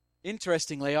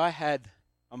Interestingly, I had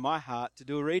on my heart to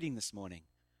do a reading this morning.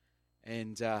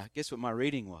 And guess what my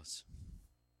reading was?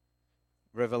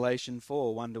 Revelation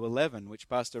 4, 1 to 11, which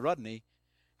Pastor Rodney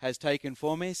has taken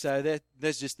for me. So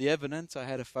there's just the evidence. I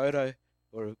had a photo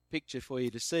or a picture for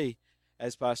you to see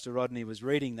as Pastor Rodney was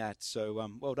reading that. So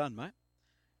well done, mate.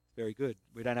 Very good.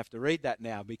 We don't have to read that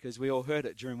now because we all heard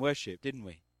it during worship, didn't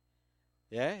we?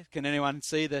 Yeah? Can everyone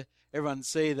see the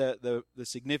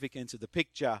significance of the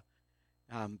picture?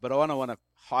 But I want to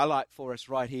highlight for us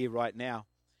right here, right now,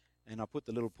 and I'll put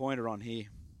the little pointer on here,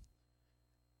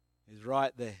 is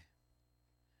right there.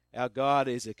 Our God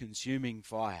is a consuming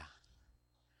fire.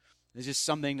 There's just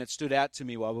something that stood out to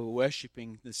me while we were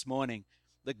worshiping this morning,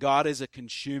 that God is a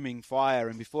consuming fire.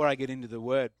 And before I get into the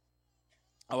word,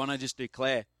 I want to just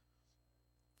declare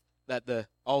that the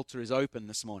altar is open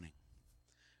this morning.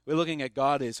 We're looking at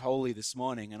God is holy this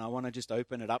morning, and I want to just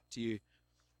open it up to you.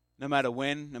 No matter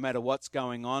when, no matter what's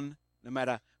going on, no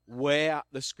matter where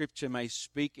the scripture may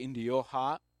speak into your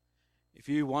heart, if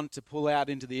you want to pull out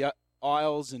into the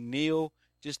aisles and kneel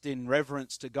just in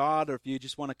reverence to God, or if you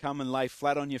just want to come and lay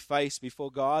flat on your face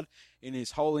before God in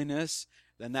His holiness,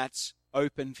 then that's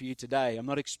open for you today. I'm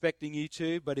not expecting you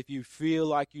to, but if you feel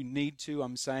like you need to,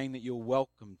 I'm saying that you're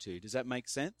welcome to. Does that make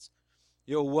sense?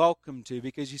 You're welcome to,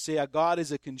 because you see, our God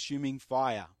is a consuming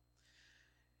fire.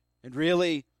 And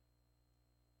really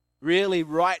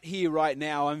right here, right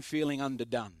now, I'm feeling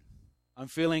underdone. I'm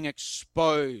feeling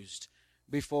exposed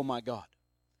before my God.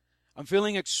 I'm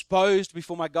feeling exposed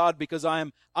before my God because I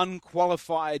am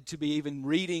unqualified to be even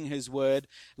reading His Word,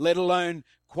 let alone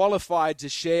qualified to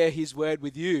share His Word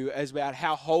with you as about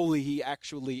how holy He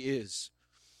actually is.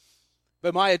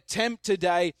 But my attempt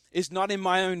today is not in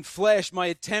my own flesh. My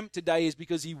attempt today is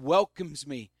because He welcomes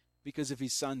me because of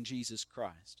His Son, Jesus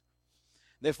Christ.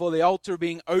 Therefore, the altar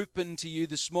being open to you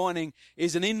this morning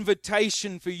is an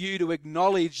invitation for you to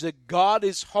acknowledge that God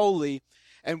is holy,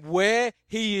 and where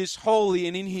He is holy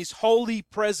and in His holy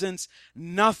presence,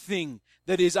 nothing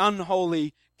that is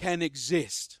unholy can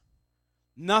exist.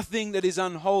 Nothing that is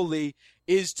unholy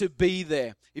is to be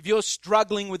there. If you're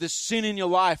struggling with a sin in your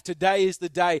life, today is the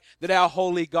day that our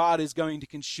holy God is going to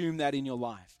consume that in your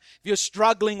life. If you're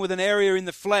struggling with an area in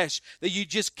the flesh that you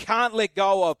just can't let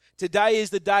go of, today is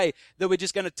the day that we're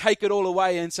just going to take it all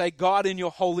away and say, God, in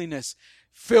your holiness,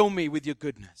 fill me with your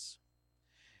goodness.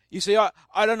 You see,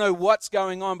 I don't know what's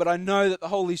going on, but I know that the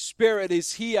Holy Spirit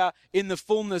is here in the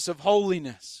fullness of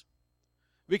holiness.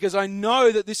 Because I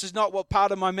know that this is not what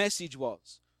part of my message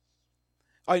was.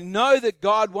 I know that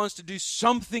God wants to do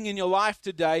something in your life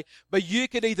today, but you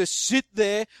could either sit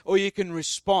there or you can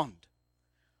respond.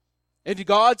 And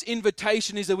God's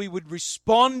invitation is that we would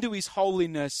respond to His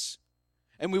holiness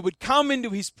and we would come into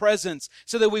His presence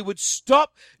so that we would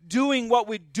stop doing what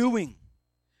we're doing,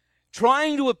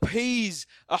 trying to appease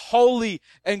a holy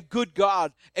and good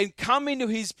God, and come into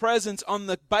His presence on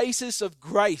the basis of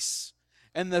grace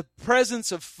and the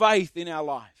presence of faith in our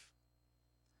life.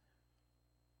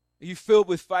 Are you filled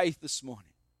with faith this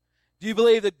morning? Do you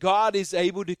believe that God is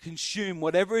able to consume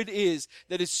whatever it is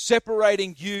that is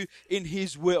separating you in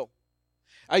His will?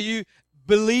 Are you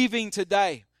believing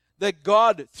today that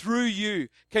God, through you,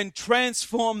 can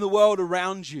transform the world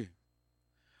around you?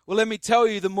 Well, let me tell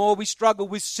you, the more we struggle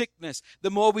with sickness, the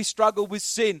more we struggle with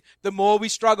sin, the more we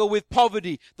struggle with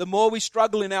poverty, the more we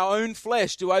struggle in our own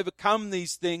flesh to overcome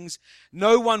these things,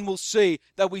 no one will see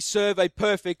that we serve a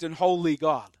perfect and holy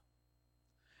God.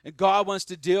 And God wants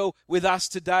to deal with us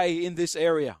today in this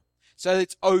area. So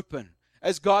it's open.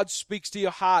 As God speaks to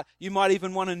your heart, you might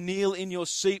even want to kneel in your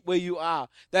seat where you are.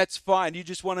 That's fine. You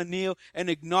just want to kneel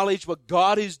and acknowledge what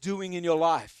God is doing in your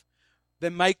life.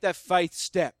 Then make that faith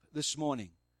step this morning.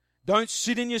 Don't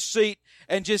sit in your seat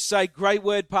and just say, great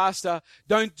word, Pastor.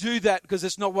 Don't do that, because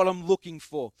it's not what I'm looking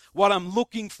for. What I'm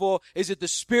looking for is that the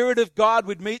Spirit of God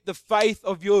would meet the faith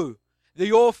of you,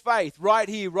 your faith right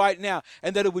here, right now,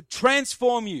 and that it would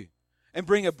transform you and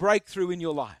bring a breakthrough in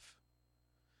your life.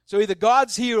 So either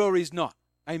God's here or He's not.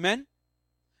 Amen?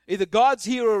 Either God's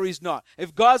here or He's not.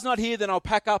 If God's not here, then I'll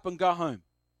pack up and go home.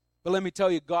 But let me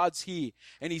tell you, God's here,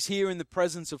 and He's here in the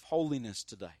presence of holiness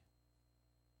today.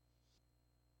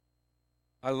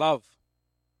 I love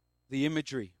the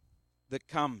imagery that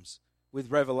comes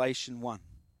with Revelation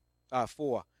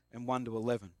 4 and 1 to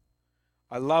 11.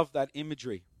 I love that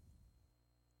imagery.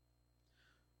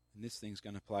 And this thing's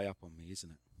going to play up on me, isn't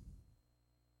it?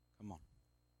 Come on.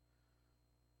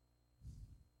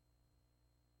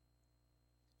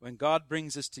 When God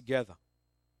brings us together,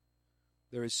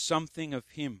 there is something of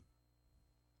Him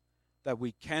that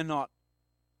we cannot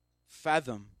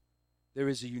fathom. There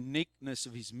is a uniqueness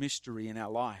of His mystery in our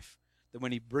life that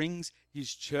when he brings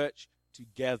his church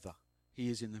together, he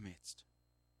is in the midst.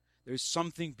 There is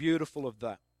something beautiful of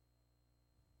that.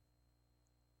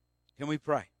 Can we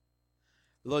pray?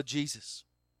 Lord Jesus,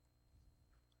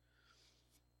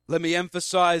 let me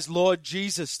emphasize Lord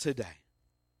Jesus today.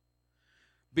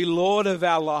 Be Lord of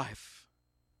our life.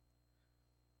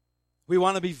 We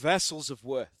want to be vessels of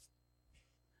worth.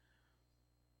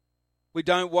 We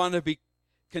don't want to be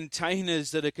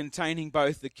containers that are containing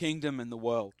both the kingdom and the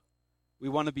world. We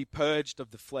want to be purged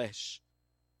of the flesh,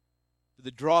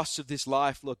 the dross of this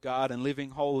life, Lord God, and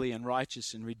living holy and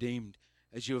righteous and redeemed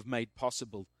as you have made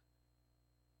possible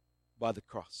by the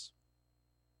cross.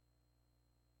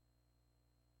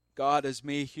 God, as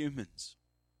mere humans,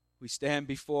 we stand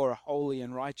before a holy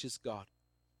and righteous God.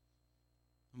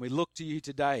 And we look to you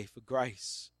today for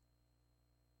grace.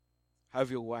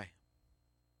 Have your way.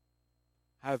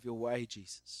 Have your way,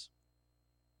 Jesus.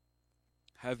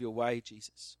 Have your way,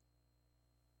 Jesus.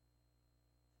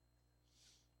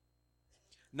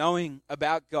 Knowing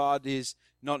about God is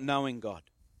not knowing God.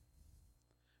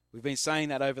 We've been saying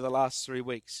that over the last 3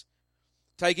 weeks.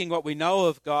 Taking what we know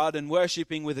of God and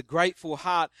worshipping with a grateful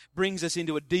heart brings us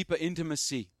into a deeper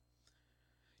intimacy.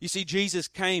 You see, Jesus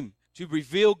came to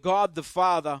reveal God the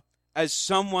Father as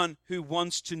someone who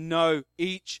wants to know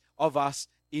each of us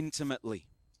intimately.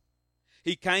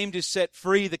 He came to set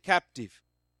free the captive,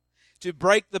 to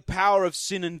break the power of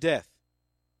sin and death,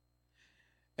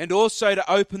 and also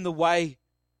to open the way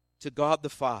to God the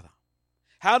Father.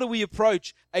 How do we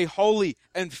approach a holy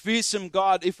and fearsome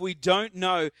God if we don't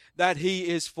know that He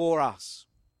is for us?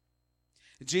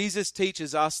 Jesus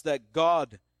teaches us that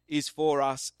God is for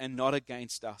us and not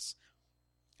against us.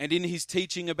 And in His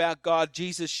teaching about God,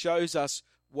 Jesus shows us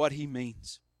what He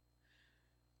means.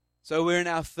 So we're in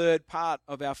our third part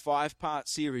of our 5-part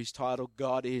series titled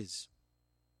God Is.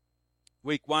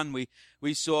 Week 1,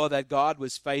 we saw that God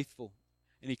was faithful.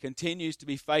 And He continues to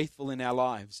be faithful in our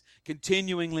lives,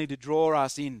 continuingly to draw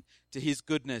us in to His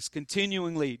goodness,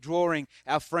 continuingly drawing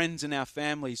our friends and our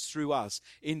families through us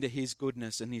into His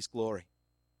goodness and His glory.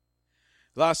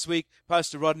 Last week,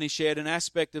 Pastor Rodney shared an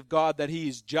aspect of God that He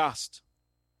is just.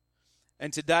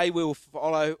 And today we will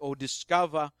follow or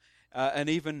discover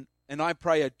and I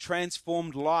pray a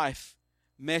transformed life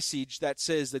message that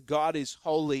says that God is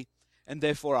holy and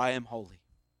therefore I am holy.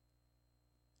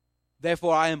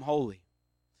 Therefore I am holy.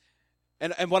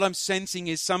 And what I'm sensing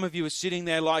is some of you are sitting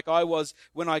there like I was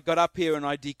when I got up here and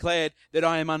I declared that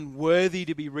I am unworthy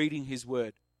to be reading His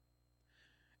Word.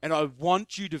 And I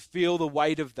want you to feel the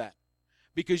weight of that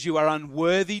because you are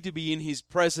unworthy to be in His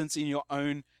presence in your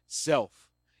own self.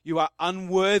 You are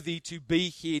unworthy to be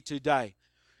here today.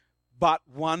 But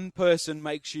one person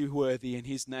makes you worthy and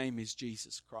His name is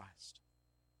Jesus Christ.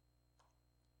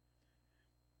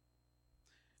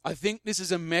 I think this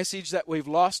is a message that we've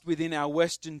lost within our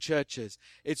Western churches.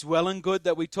 It's well and good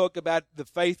that we talk about the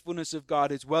faithfulness of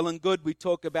God. It's well and good we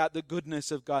talk about the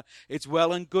goodness of God. It's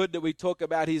well and good that we talk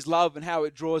about His love and how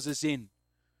it draws us in.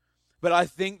 But I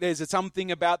think there's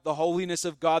something about the holiness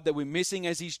of God that we're missing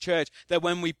as His church, that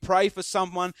when we pray for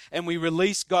someone and we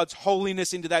release God's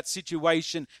holiness into that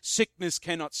situation, sickness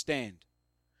cannot stand.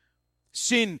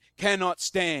 Sin cannot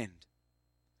stand.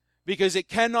 Because it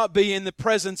cannot be in the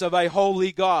presence of a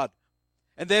holy God.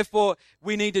 And therefore,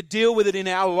 we need to deal with it in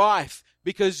our life.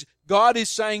 Because God is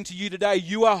saying to you today,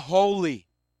 you are holy.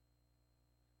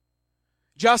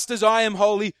 Just as I am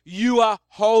holy, you are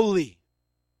holy.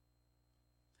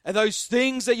 And those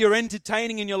things that you're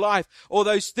entertaining in your life, or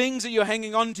those things that you're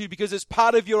hanging on to because it's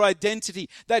part of your identity,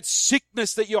 that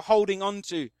sickness that you're holding on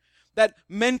to, that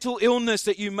mental illness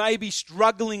that you may be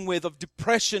struggling with of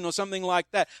depression or something like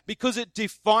that, because it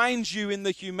defines you in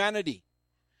the humanity.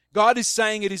 God is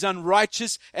saying it is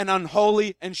unrighteous and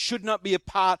unholy and should not be a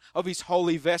part of His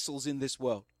holy vessels in this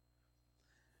world.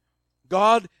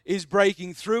 God is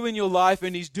breaking through in your life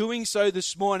and He's doing so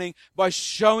this morning by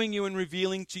showing you and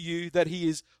revealing to you that He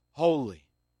is holy.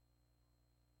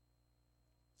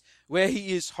 Where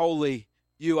He is holy,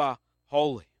 you are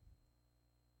holy.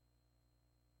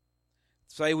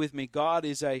 Say with me, God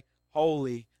is a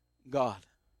holy God.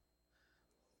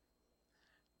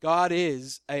 God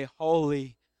is a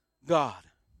holy God.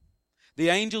 The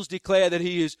angels declare that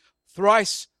He is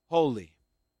thrice holy.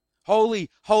 Holy,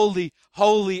 holy,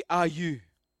 holy are you.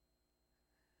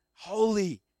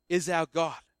 Holy is our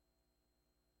God.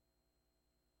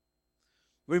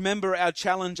 Remember, our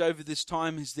challenge over this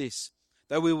time is this,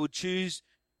 that we will choose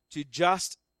to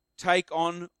just take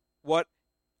on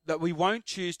that we won't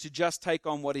choose to just take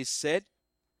on what is said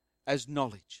as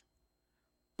knowledge,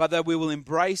 but that we will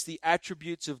embrace the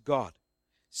attributes of God,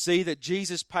 see that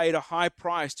Jesus paid a high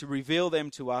price to reveal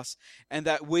them to us, and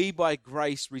that we by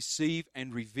grace receive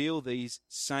and reveal these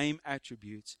same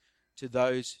attributes to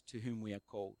those to whom we are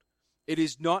called. It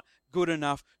is not good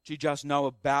enough to just know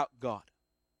about God.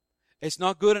 It's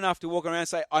not good enough to walk around and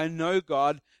say, I know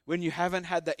God, when you haven't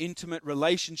had the intimate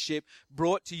relationship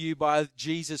brought to you by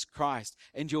Jesus Christ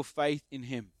and your faith in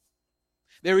Him.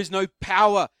 There is no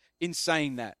power in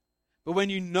saying that. But when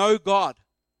you know God,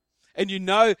 and you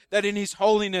know that in His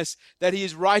holiness, that He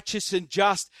is righteous and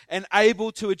just and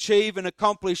able to achieve and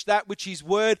accomplish that which His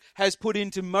word has put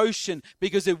into motion,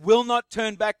 because it will not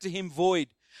turn back to Him void.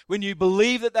 When you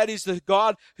believe that that is the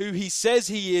God who He says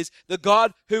He is, the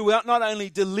God who not only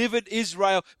delivered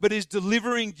Israel, but is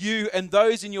delivering you and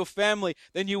those in your family,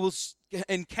 then you will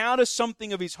encounter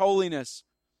something of His holiness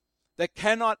that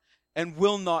cannot and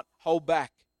will not hold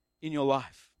back in your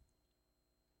life.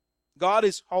 God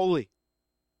is holy.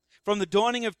 From the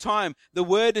dawning of time, the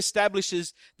Word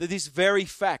establishes that this very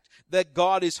fact, that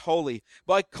God is holy,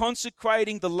 by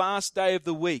consecrating the last day of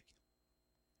the week,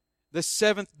 the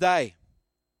seventh day.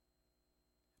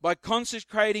 By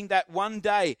consecrating that one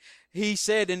day, He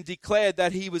said and declared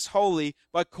that He was holy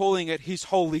by calling it His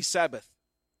holy Sabbath.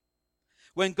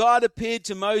 When God appeared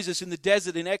to Moses in the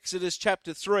desert in Exodus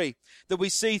chapter 3, that we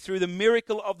see through the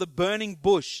miracle of the burning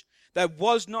bush that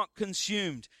was not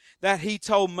consumed, that He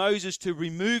told Moses to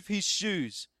remove his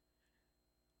shoes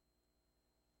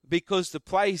because the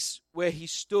place where he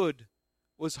stood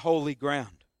was holy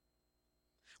ground.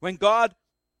 When God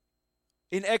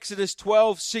in Exodus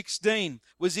 12:16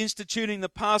 was instituting the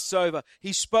Passover,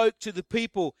 He spoke to the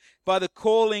people by the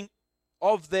calling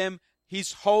of them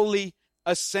His holy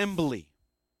assembly.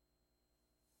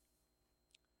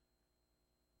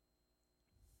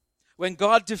 When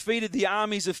God defeated the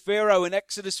armies of Pharaoh in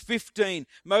Exodus 15,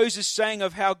 Moses sang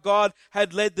of how God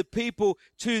had led the people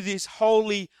to this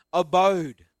holy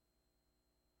abode.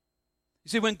 You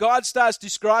see, when God starts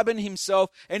describing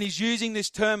Himself and He's using this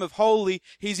term of holy,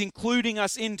 He's including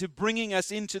us into, bringing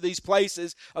us into these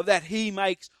places of that He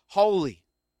makes holy.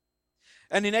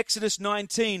 And in Exodus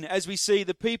 19, as we see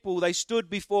the people, they stood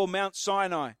before Mount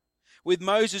Sinai with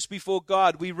Moses before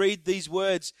God. We read these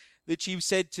words that He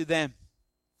said to them.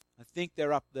 I think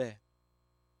they're up there.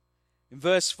 In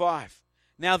verse 5,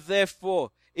 now therefore,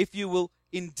 if you will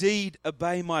indeed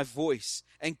obey my voice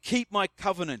and keep my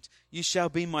covenant, you shall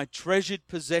be my treasured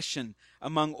possession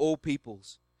among all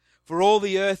peoples. For all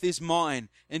the earth is mine,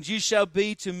 and you shall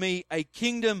be to me a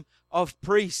kingdom of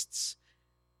priests,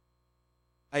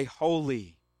 a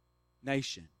holy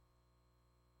nation.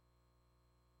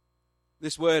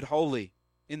 This word holy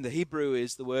in the Hebrew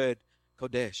is the word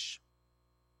kodesh.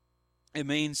 It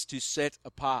means to set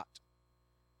apart,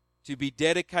 to be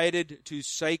dedicated to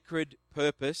sacred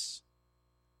purpose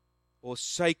or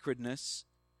sacredness,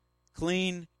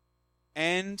 clean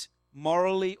and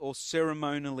morally or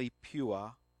ceremonially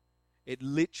pure. It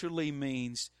literally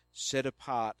means set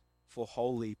apart for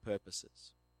holy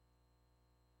purposes.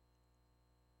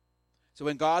 So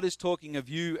when God is talking of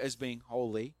you as being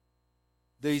holy,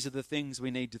 these are the things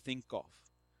we need to think of.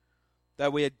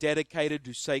 That we are dedicated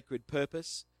to sacred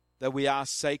purpose, that we are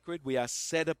sacred, we are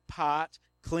set apart,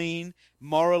 clean,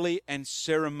 morally and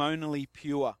ceremonially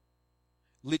pure.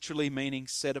 Literally meaning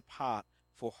set apart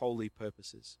for holy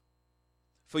purposes.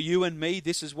 For you and me,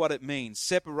 this is what it means.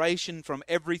 Separation from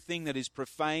everything that is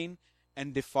profane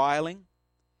and defiling,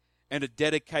 and a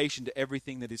dedication to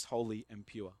everything that is holy and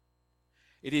pure.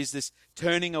 It is this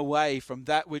turning away from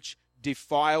that which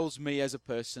defiles me as a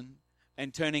person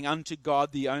and turning unto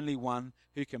God, the only one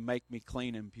who can make me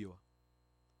clean and pure.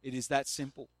 It is that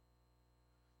simple.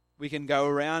 We can go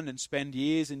around and spend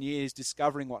years and years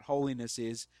discovering what holiness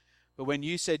is, but when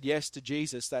you said yes to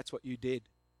Jesus, that's what you did.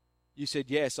 You said,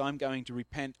 yes, I'm going to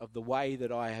repent of the way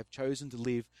that I have chosen to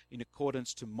live in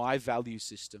accordance to my value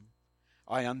system.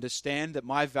 I understand that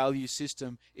my value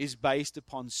system is based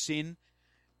upon sin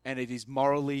and it is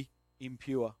morally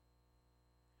impure.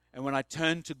 And when I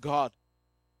turn to God,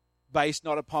 based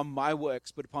not upon my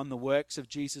works, but upon the works of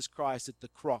Jesus Christ at the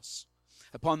cross,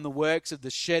 upon the works of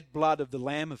the shed blood of the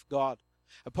Lamb of God,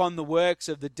 upon the works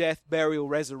of the death, burial,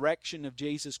 resurrection of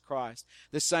Jesus Christ,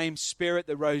 the same Spirit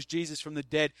that rose Jesus from the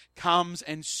dead comes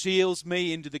and seals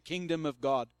me into the kingdom of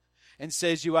God and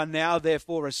says, you are now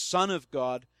therefore a son of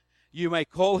God. You may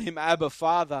call Him Abba,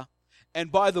 Father.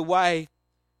 And by the way,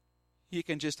 you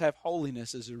can just have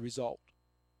holiness as a result.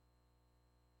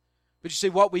 But you see,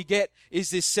 what we get is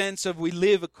this sense of we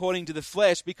live according to the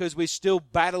flesh because we're still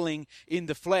battling in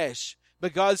the flesh.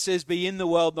 But God says, be in the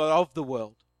world, not of the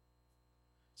world.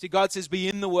 See, God says, be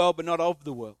in the world, but not of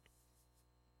the world.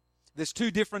 There's two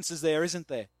differences there, isn't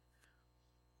there?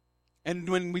 And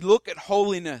when we look at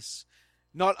holiness,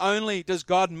 not only does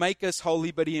God make us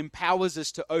holy, but He empowers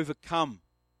us to overcome.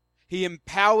 He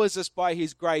empowers us by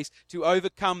His grace to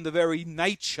overcome the very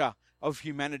nature of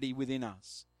humanity within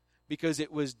us, because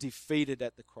it was defeated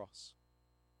at the cross.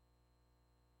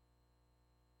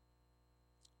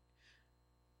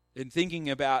 In thinking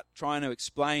about trying to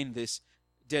explain this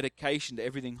dedication to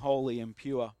everything holy and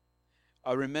pure,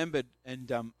 I remembered,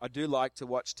 and I do like to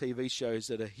watch TV shows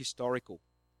that are historical.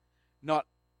 Not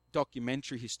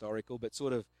documentary historical, but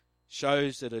sort of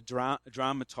shows that are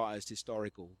dramatized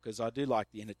historical, because I do like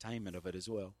the entertainment of it as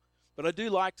well. But I do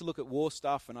like to look at war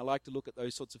stuff, and I like to look at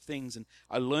those sorts of things, and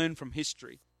I learn from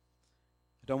history.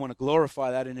 I don't want to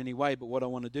glorify that in any way, but what I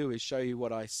want to do is show you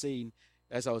what I seen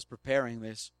as I was preparing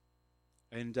this.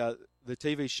 And the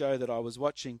TV show that I was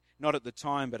watching, not at the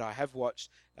time, but I have watched,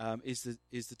 is the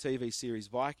TV series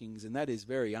Vikings, and that is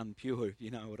very unpure, if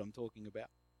you know what I'm talking about.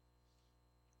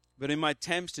 But in my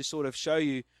attempts to sort of show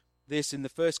you this, in the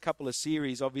first couple of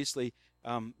series, obviously,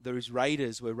 those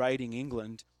raiders were raiding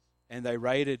England, and they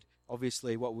raided,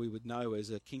 obviously, what we would know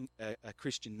as a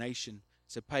Christian nation,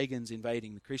 so pagans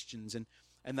invading the Christians.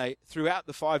 And they, throughout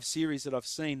the 5 series that I've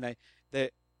seen, they're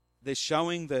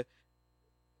showing the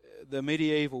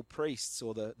medieval priests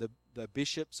or the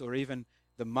bishops or even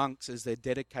the monks as they're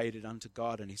dedicated unto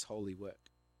God and His holy work.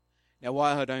 Now,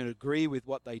 while I don't agree with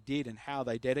what they did and how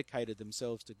they dedicated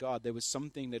themselves to God, there was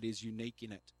something that is unique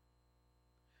in it.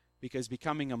 Because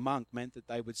becoming a monk meant that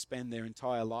they would spend their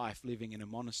entire life living in a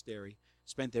monastery,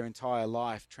 spent their entire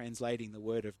life translating the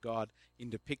Word of God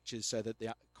into pictures so that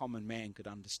the common man could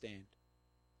understand.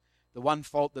 The one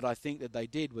fault that I think that they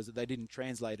did was that they didn't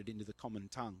translate it into the common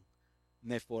tongue,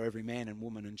 and therefore every man and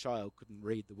woman and child couldn't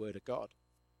read the Word of God.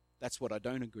 That's what I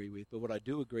don't agree with. But what I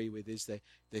do agree with is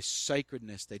their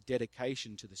sacredness, their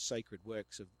dedication to the sacred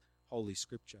works of Holy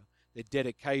Scripture, their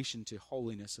dedication to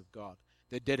holiness of God,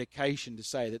 their dedication to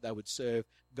say that they would serve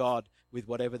God with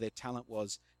whatever their talent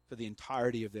was for the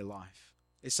entirety of their life.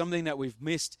 It's something that we've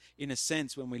missed in a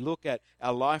sense when we look at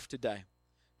our life today,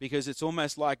 because it's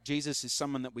almost like Jesus is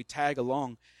someone that we tag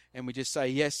along and we just say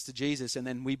yes to Jesus, and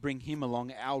then we bring Him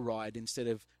along our ride instead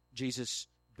of Jesus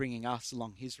bringing us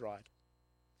along His ride.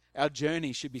 Our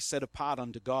journey should be set apart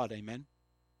unto God, amen?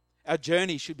 Our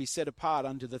journey should be set apart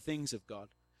unto the things of God.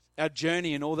 Our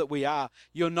journey and all that we are.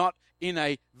 You're not in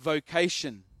a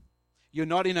vocation. You're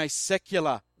not in a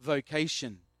secular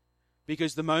vocation.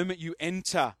 Because the moment you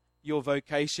enter your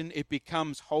vocation, it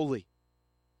becomes holy.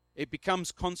 It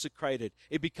becomes consecrated.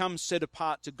 It becomes set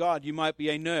apart to God. You might be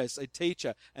a nurse, a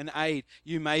teacher, an aide.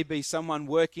 You may be someone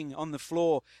working on the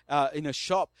floor in a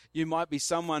shop. You might be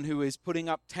someone who is putting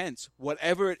up tents.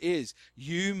 Whatever it is,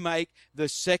 you make the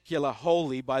secular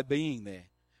holy by being there,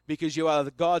 because you are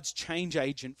God's change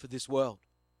agent for this world.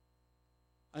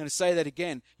 I'm going to say that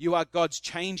again. You are God's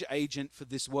change agent for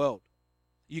this world.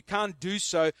 You can't do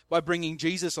so by bringing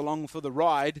Jesus along for the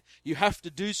ride. You have to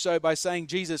do so by saying,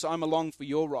 Jesus, I'm along for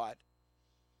your ride.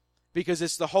 Because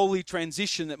it's the holy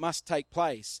transition that must take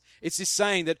place. It's this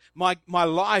saying that my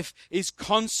life is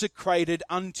consecrated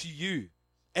unto you.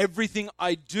 Everything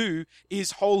I do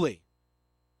is holy.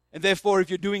 And therefore, if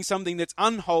you're doing something that's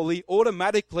unholy,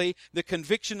 automatically the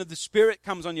conviction of the Spirit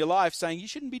comes on your life saying, you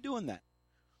shouldn't be doing that.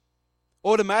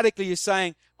 Automatically you're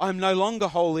saying, I'm no longer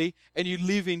holy, and you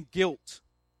live in guilt.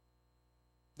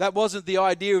 That wasn't the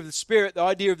idea of the Spirit. The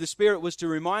idea of the Spirit was to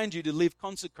remind you to live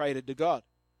consecrated to God.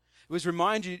 It was to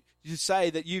remind you to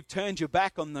say that you've turned your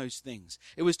back on those things.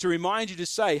 It was to remind you to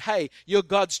say, hey, you're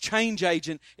God's change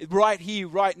agent right here,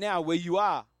 right now, where you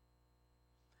are.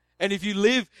 And if you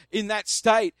live in that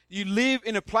state, you live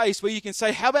in a place where you can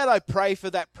say, how about I pray for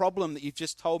that problem that you've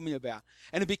just told me about?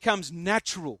 And it becomes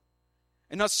natural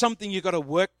and not something you've got to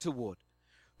work toward,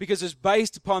 because it's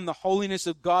based upon the holiness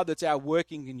of God that's our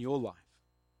working in your life.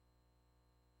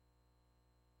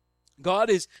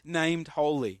 God is named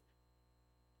holy.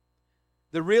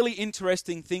 The really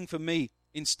interesting thing for me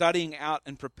in studying out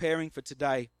and preparing for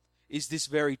today is this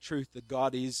very truth, that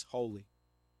God is holy.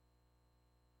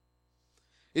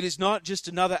 It is not just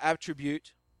another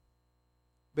attribute,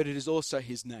 but it is also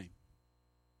His name.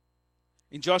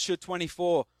 In Joshua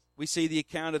 24, we see the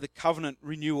account of the covenant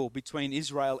renewal between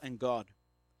Israel and God.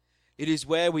 It is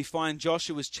where we find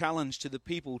Joshua's challenge to the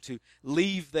people to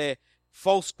leave their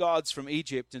false gods from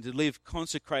Egypt and to live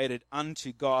consecrated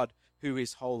unto God who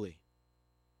is holy.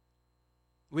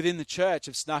 Within the church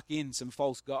have snuck in some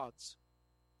false gods.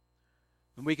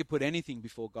 And we can put anything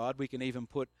before God. We can even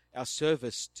put our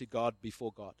service to God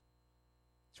before God.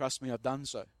 Trust me, I've done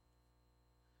so.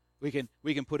 We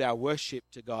can put our worship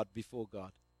to God before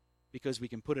God, because we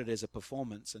can put it as a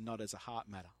performance and not as a heart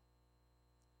matter.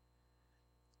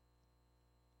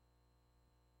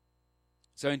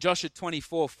 So in Joshua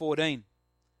 24:14,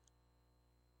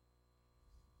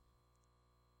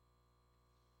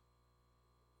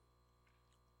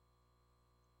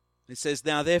 it says,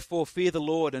 "Now therefore fear the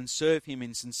Lord and serve him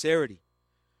in sincerity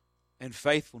and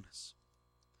faithfulness.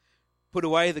 Put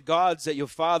away the gods that your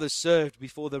fathers served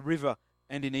before the river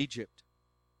and in Egypt,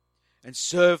 and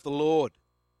serve the Lord.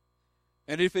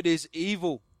 And if it is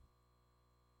evil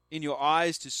in your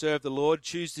eyes to serve the Lord,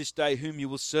 choose this day whom you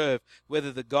will serve,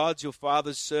 whether the gods your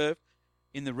fathers served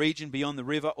in the region beyond the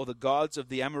river, or the gods of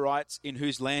the Amorites in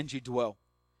whose land you dwell.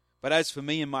 But as for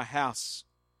me and my house,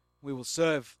 we will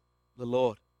serve the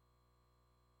Lord."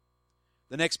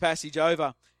 The next passage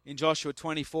over in Joshua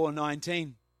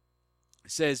 24:19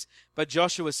 says, "But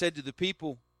Joshua said to the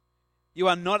people, you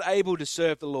are not able to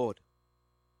serve the Lord.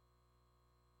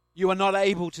 You are not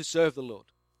able to serve the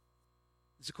Lord."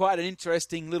 It's quite an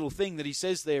interesting little thing that he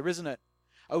says there, isn't it?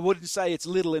 I wouldn't say it's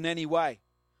little in any way.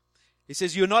 He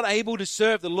says, you're not able to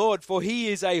serve the Lord, for he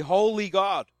is a holy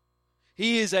God.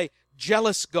 He is a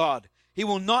jealous God. He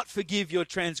will not forgive your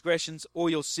transgressions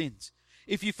or your sins.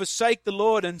 If you forsake the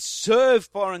Lord and serve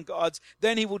foreign gods,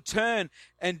 then he will turn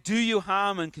and do you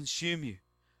harm and consume you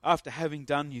after having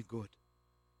done you good.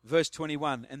 Verse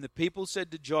 21, "And the people said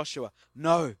to Joshua,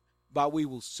 no, but we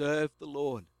will serve the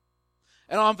Lord."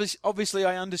 And obviously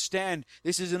I understand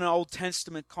this is in an Old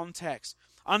Testament context.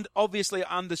 Obviously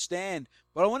I understand,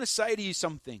 but I want to say to you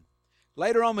something.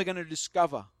 Later on we're going to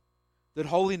discover that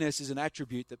holiness is an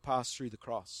attribute that passed through the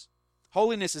cross.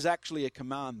 Holiness is actually a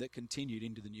command that continued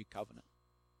into the new covenant.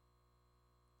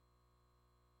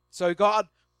 So God,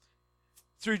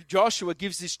 through Joshua,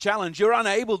 gives this challenge. You're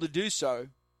unable to do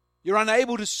so. You're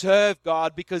unable to serve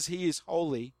God because he is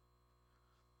holy.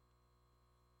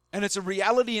 And it's a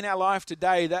reality in our life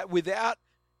today that without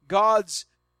God's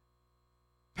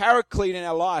paraclete in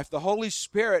our life, the Holy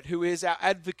Spirit who is our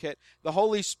advocate, the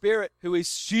Holy Spirit who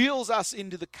seals us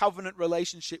into the covenant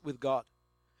relationship with God,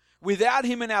 without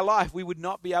him in our life, we would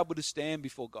not be able to stand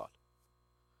before God.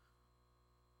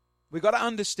 We've got to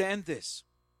understand this.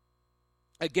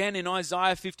 Again, in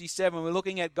Isaiah 57, we're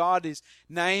looking at God, his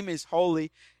name is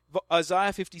holy.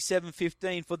 Isaiah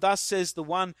 57:15, "For thus says the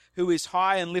one who is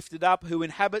high and lifted up, who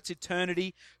inhabits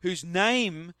eternity, whose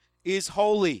name is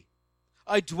holy.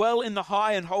 I dwell in the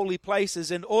high and holy places,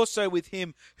 and also with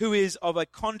him who is of a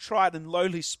contrite and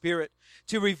lowly spirit,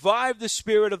 to revive the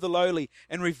spirit of the lowly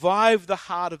and revive the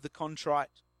heart of the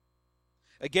contrite."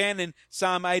 Again, in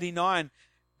Psalm 89,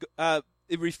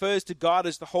 it refers to God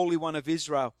as the Holy One of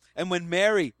Israel. And when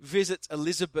Mary visits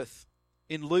Elizabeth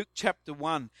in Luke chapter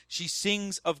 1, she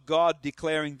sings of God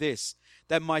declaring this,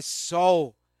 that my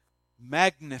soul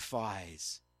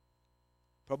magnifies.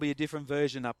 Probably a different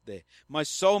version up there. My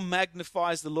soul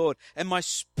magnifies the Lord, and my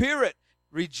spirit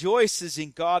rejoices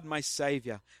in God my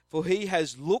Savior, for he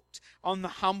has looked on the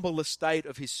humble estate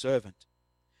of his servant.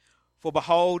 For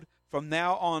behold, from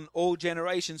now on all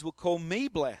generations will call me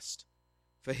blessed.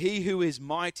 For he who is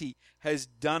mighty has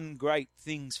done great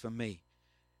things for me,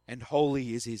 and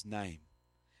holy is his name.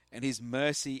 And his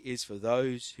mercy is for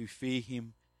those who fear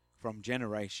him from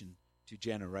generation to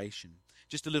generation.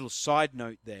 Just a little side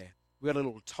note there. We've got a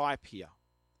little type here.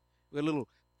 We've got a little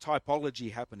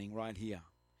typology happening right here.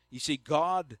 You see,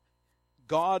 God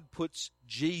puts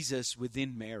Jesus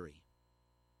within Mary.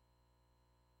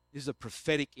 This is a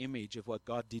prophetic image of what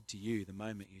God did to you the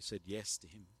moment you said yes to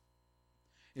him.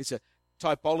 It's a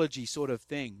typology sort of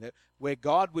thing, that where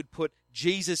God would put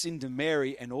Jesus into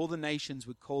Mary and all the nations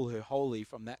would call her holy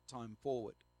from that time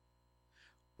forward.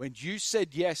 When you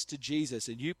said yes to Jesus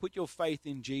and you put your faith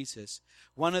in Jesus,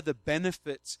 one of the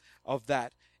benefits of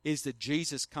that is that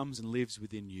Jesus comes and lives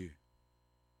within you.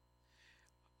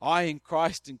 I in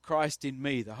Christ and Christ in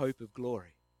me, the hope of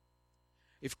glory.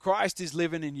 If Christ is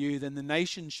living in you, then the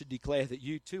nations should declare that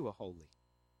you too are holy.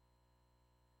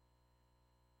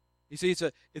 You see,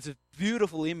 it's a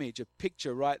beautiful image, a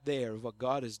picture right there of what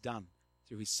God has done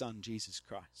through his Son, Jesus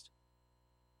Christ.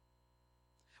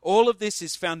 All of this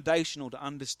is foundational to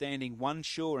understanding one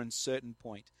sure and certain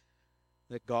point,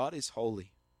 that God is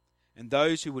holy, and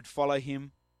those who would follow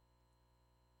him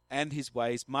and his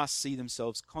ways must see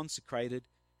themselves consecrated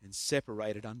and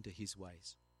separated unto his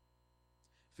ways.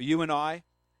 For you and I,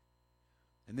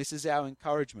 and this is our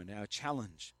encouragement, our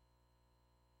challenge,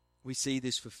 we see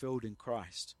this fulfilled in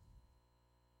Christ.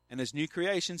 And as new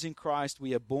creations in Christ,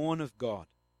 we are born of God,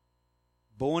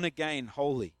 born again,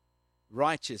 holy,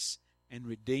 righteous, and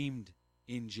redeemed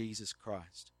in Jesus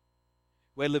Christ.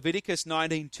 Where Leviticus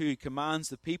 19:2 commands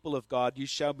the people of God, you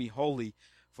shall be holy,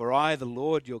 for I, the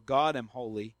Lord your God, am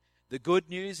holy. The good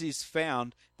news is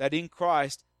found that in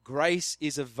Christ, Grace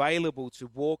is available to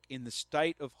walk in the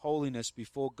state of holiness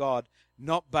before God,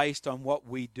 not based on what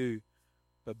we do,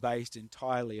 but based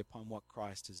entirely upon what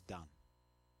Christ has done.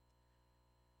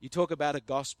 You talk about a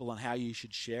gospel and how you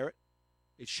should share it.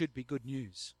 It should be good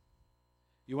news.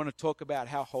 You want to talk about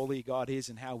how holy God is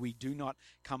and how we do not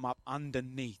come up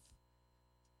underneath.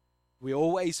 We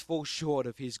always fall short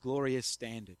of His glorious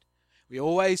standard. We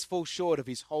always fall short of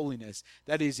His holiness.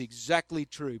 That is exactly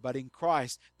true. But in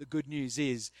Christ, the good news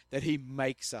is that He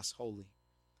makes us holy.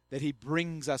 That He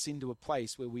brings us into a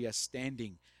place where we are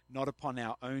standing not upon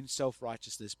our own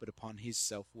self-righteousness, but upon His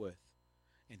self-worth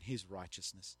and His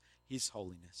righteousness, His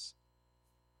holiness.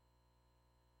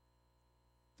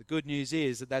 The good news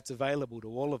is that that's available to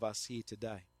all of us here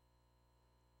today.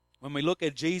 When we look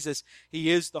at Jesus, He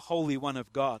is the Holy One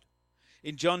of God.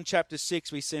 In John chapter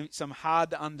 6, we see some hard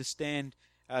to understand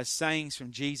sayings from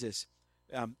Jesus,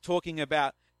 talking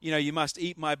about, you must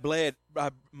eat my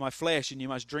flesh, and you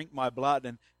must drink my blood.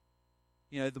 And,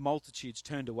 the multitudes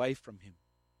turned away from Him.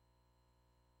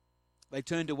 They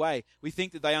turned away. We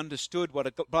think that they understood what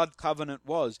a blood covenant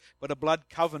was, but a blood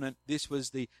covenant, this was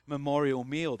the memorial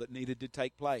meal that needed to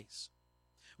take place.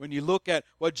 When you look at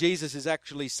what Jesus is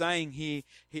actually saying here,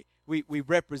 we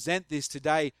represent this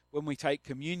today when we take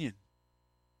communion.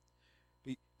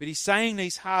 But He's saying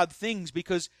these hard things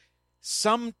because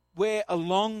somewhere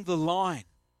along the line,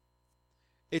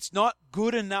 it's not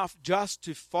good enough just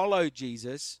to follow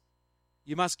Jesus.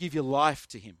 You must give your life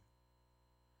to Him.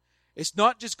 It's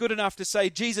not just good enough to say,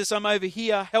 Jesus, I'm over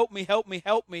here, help me, help me,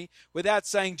 help me, without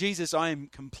saying, Jesus, I am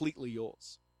completely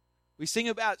yours. We sing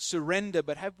about surrender,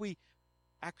 but have we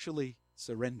actually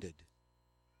surrendered?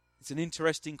 It's an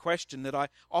interesting question that I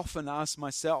often ask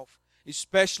myself,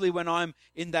 especially when I'm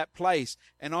in that place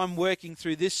and I'm working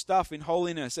through this stuff in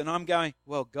holiness and I'm going,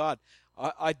 well, God,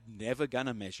 I'm never going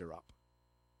to measure up.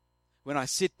 When I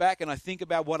sit back and I think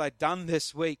about what I've done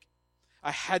this week,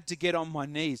 I had to get on my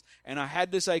knees and I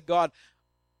had to say, God,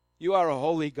 you are a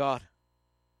holy God.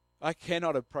 I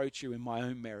cannot approach you in my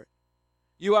own merit.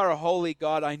 You are a holy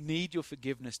God. I need your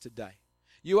forgiveness today.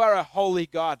 You are a holy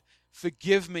God.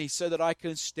 Forgive me so that I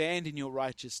can stand in your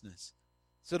righteousness,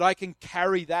 so that I can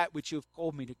carry that which you have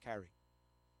called me to carry.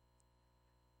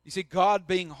 You see, God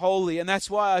being holy, and that's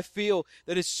why I feel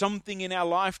that it's something in our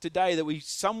life today that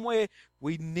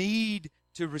we need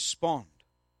to respond.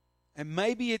 And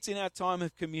maybe it's in our time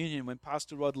of communion when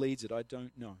Pastor Rod leads it, I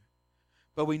don't know.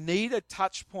 But we need a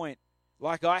touch point,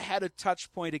 like I had a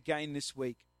touch point again this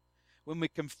week, when we're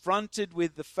confronted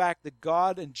with the fact that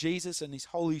God and Jesus and His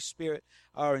Holy Spirit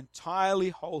are entirely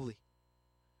holy.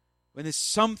 When there's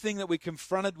something that we're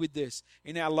confronted with this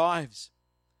in our lives,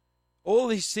 all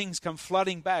these things come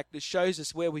flooding back that shows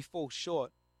us where we fall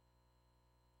short.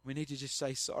 We need to just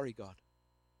say, sorry, God.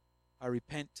 I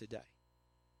repent today.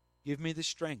 Give me the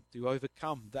strength to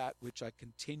overcome that which I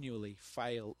continually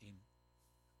fail in.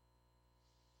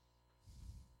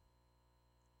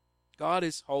 God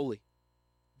is holy.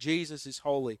 Jesus is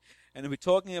holy. And we're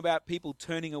talking about people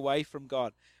turning away from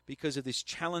God because of this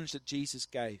challenge that Jesus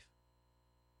gave.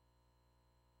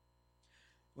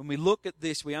 When we look at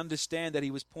this, we understand that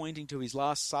He was pointing to His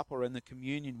Last Supper and the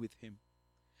communion with Him.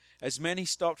 As many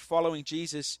stopped following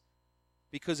Jesus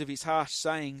because of His harsh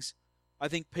sayings, I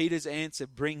think Peter's answer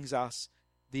brings us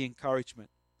the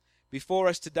encouragement. Before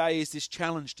us today is this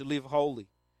challenge to live holy,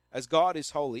 as God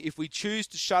is holy. If we choose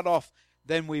to shut off,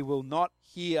 then we will not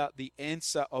hear the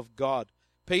answer of God.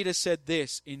 Peter said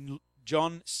this in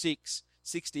John 6,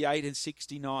 68 and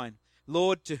 69.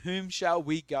 Lord, to whom shall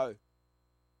we go?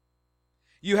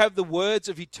 You have the words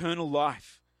of eternal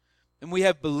life, and we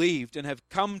have believed and have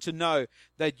come to know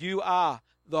that you are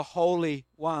the Holy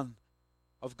One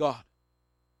of God.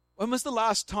 When was the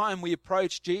last time we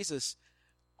approached Jesus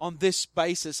on this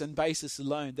basis and basis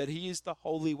alone, that He is the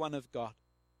Holy One of God?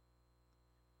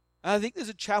 And I think there's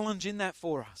a challenge in that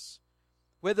for us.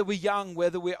 Whether we're young,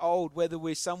 whether we're old, whether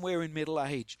we're somewhere in middle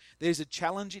age, there's a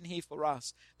challenge in here for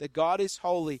us that God is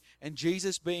holy, and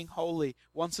Jesus being holy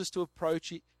wants us to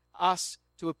approach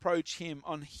Him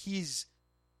on His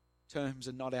terms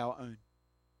and not our own.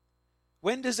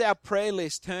 When does our prayer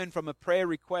list turn from a prayer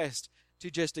request to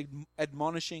just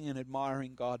admonishing and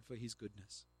admiring God for His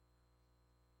goodness?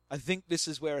 I think this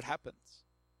is where it happens.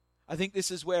 I think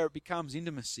this is where it becomes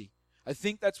intimacy. I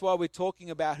think that's why we're talking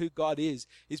about who God is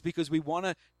because we want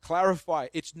to clarify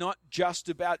it's not just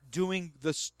about doing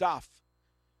the stuff,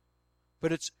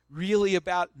 but it's really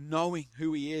about knowing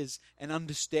who He is and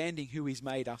understanding who He's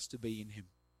made us to be in Him.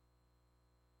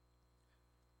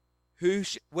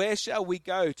 Where shall we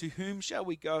go? To whom shall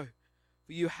we go?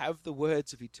 For you have the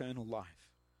words of eternal life.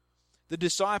 The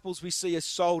disciples we see are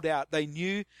sold out. They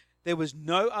knew there was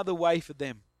no other way for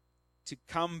them to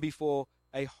come before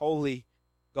a holy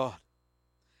God.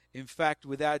 In fact,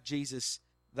 without Jesus,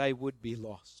 they would be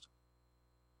lost.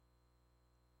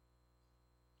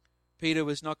 Peter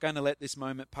was not going to let this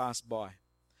moment pass by.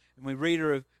 And when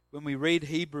we read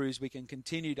Hebrews, we can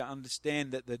continue to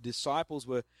understand that the disciples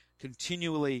were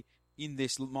continually in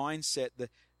this mindset. The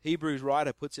Hebrews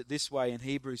writer puts it this way in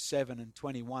Hebrews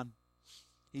 7:21.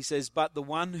 He says, "But the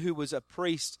one who was a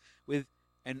priest with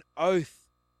an oath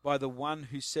by the one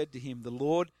who said to him, 'The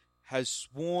Lord has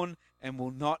sworn and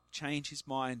will not change his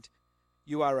mind.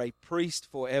 You are a priest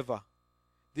forever.'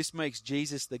 This makes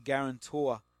Jesus the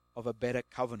guarantor of a better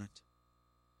covenant."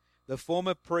 The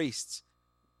former priests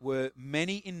were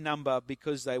many in number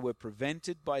because they were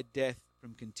prevented by death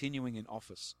from continuing in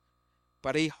office.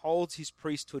 But he holds his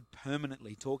priesthood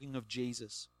permanently, talking of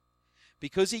Jesus,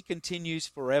 because he continues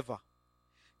forever.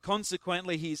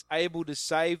 Consequently, he is able to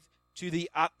save to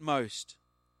the utmost,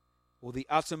 or the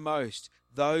uttermost,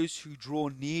 those who draw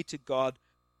near to God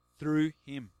through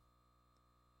him.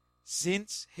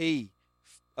 Since he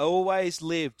always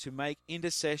lived to make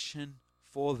intercession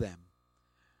for them.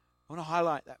 I want to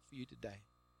highlight that for you today.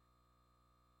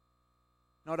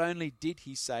 Not only did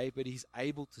he save, but he's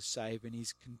able to save, and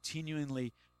he's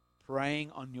continually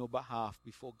praying on your behalf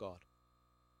before God,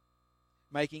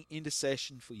 making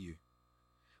intercession for you.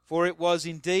 For it was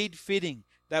indeed fitting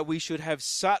that we should have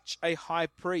such a high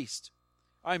priest.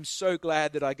 I am so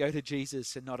glad that I go to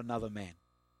Jesus and not another man.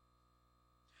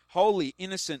 Holy,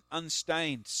 innocent,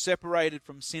 unstained, separated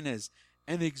from sinners,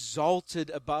 and exalted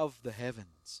above the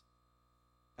heavens.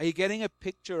 Are you getting a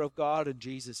picture of God and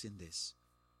Jesus in this?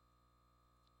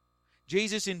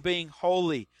 Jesus, in being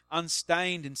holy,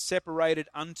 unstained, and separated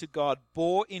unto God,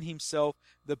 bore in himself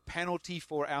the penalty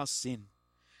for our sin,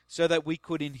 so that we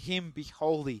could in him be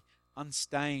holy,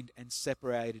 unstained, and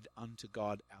separated unto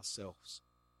God ourselves.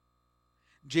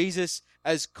 Jesus,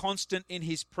 as constant in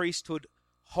his priesthood,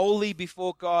 holy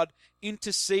before God,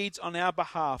 intercedes on our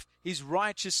behalf, his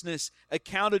righteousness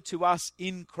accounted to us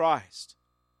in Christ.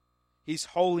 His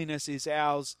holiness is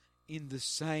ours in the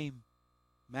same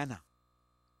manner,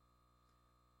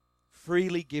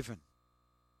 freely given.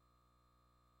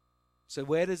 So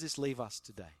where does this leave us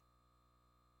today?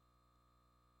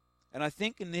 And I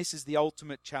think in this is the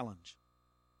ultimate challenge.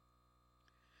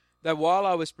 That while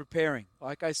I was preparing,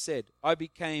 like I said, I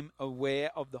became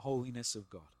aware of the holiness of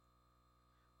God.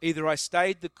 Either I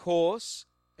stayed the course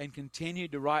and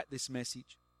continued to write this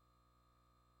message,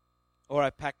 or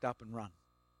I packed up and run.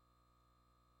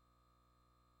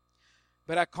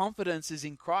 But our confidence is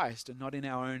in Christ and not in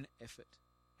our own effort,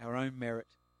 our own merit,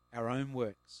 our own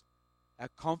works. Our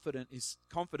confidence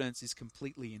is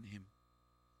completely in him.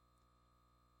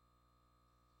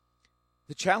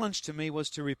 The challenge to me was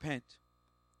to repent,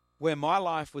 where my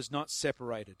life was not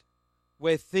separated,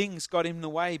 where things got in the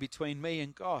way between me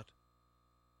and God.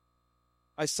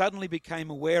 I suddenly became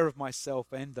aware of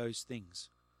myself and those things.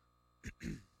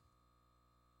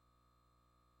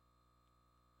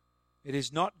 It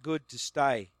is not good to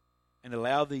stay and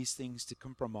allow these things to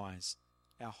compromise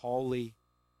our holy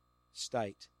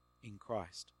state in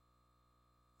Christ.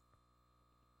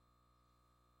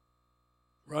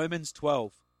 Romans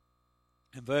 12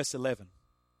 and verse 11,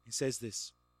 he says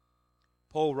this.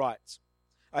 Paul writes,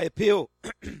 I appeal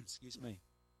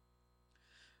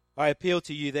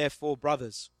to you, therefore,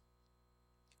 brothers,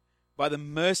 by the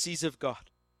mercies of God,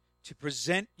 to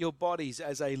present your bodies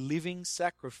as a living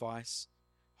sacrifice,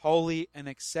 holy and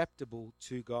acceptable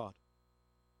to God,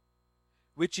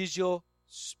 which is your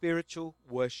spiritual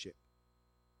worship.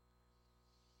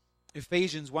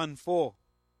 Ephesians 1:4,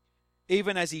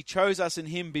 even as he chose us in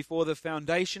him before the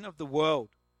foundation of the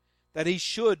world, that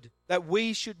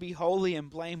we should be holy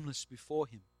and blameless before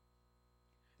him.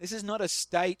 This is not a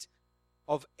state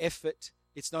of effort.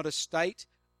 It's not a state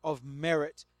of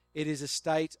merit. It is a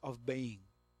state of being.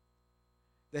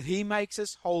 That he makes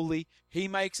us holy, he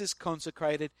makes us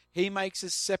consecrated, he makes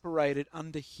us separated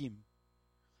under him.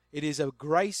 It is a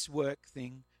grace work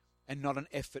thing and not an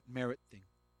effort merit thing.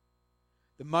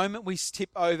 The moment we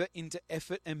tip over into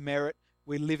effort and merit,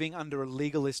 we're living under a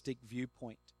legalistic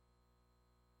viewpoint.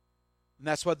 And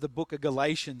that's what the book of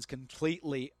Galatians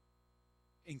completely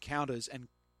encounters and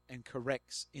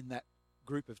corrects in that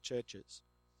group of churches.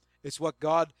 It's what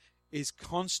God is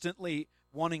constantly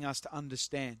wanting us to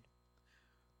understand.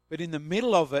 But in the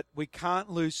middle of it, we can't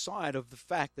lose sight of the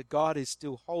fact that God is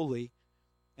still holy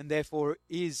and therefore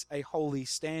is a holy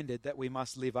standard that we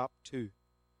must live up to.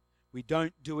 We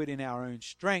don't do it in our own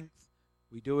strength.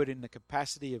 We do it in the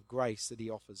capacity of grace that he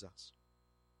offers us.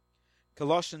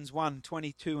 Colossians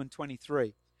 1:22 and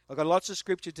 23. I've got lots of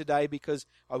scripture today because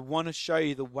I want to show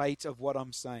you the weight of what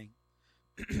I'm saying.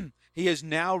 He is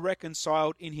now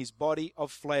reconciled in his body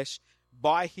of flesh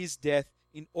by his death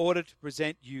in order to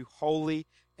present you holy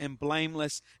and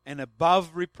blameless and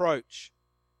above reproach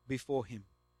before him.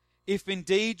 If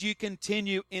indeed you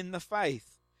continue in the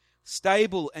faith,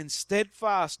 stable and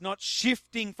steadfast, not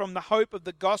shifting from the hope of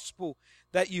the gospel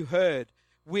that you heard,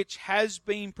 which has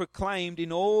been proclaimed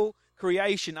in all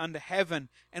creation under heaven,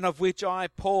 and of which I,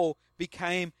 Paul,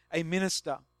 became a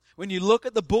minister. When you look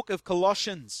at the book of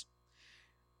Colossians,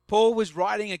 Paul was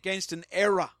writing against an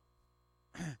error.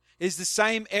 It's the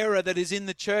same error that is in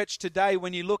the church today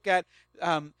when you look at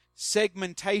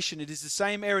segmentation. It is the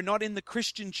same error, not in the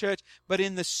Christian church, but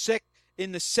in the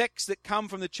sects that come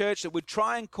from the church that would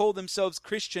try and call themselves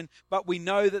Christian, but we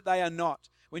know that they are not.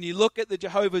 When you look at the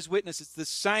Jehovah's Witness, it's the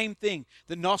same thing.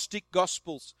 The Gnostic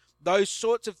Gospels, those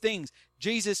sorts of things.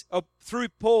 Jesus, through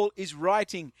Paul, is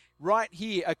writing right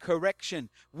here a correction.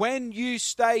 When you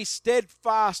stay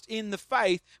steadfast in the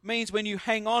faith means when you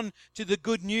hang on to the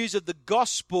good news of the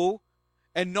gospel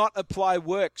and not apply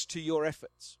works to your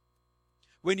efforts.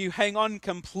 When you hang on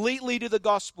completely to the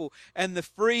gospel and the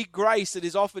free grace that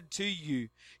is offered to you,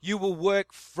 you will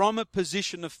work from a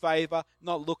position of favor,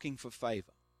 not looking for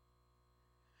favor.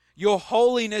 Your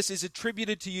holiness is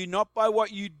attributed to you not by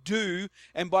what you do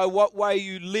and by what way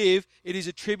you live. It is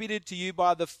attributed to you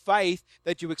by the faith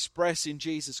that you express in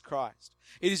Jesus Christ.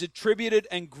 It is attributed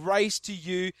and grace to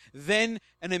you, then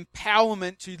an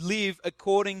empowerment to live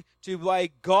according to the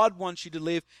way God wants you to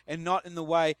live and not in the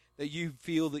way that you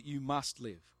feel that you must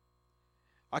live.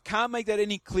 I can't make that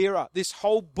any clearer. This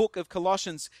whole book of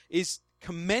Colossians is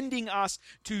commending us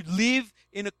to live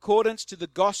in accordance to the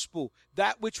gospel,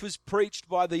 that which was preached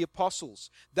by the apostles,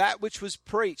 that which was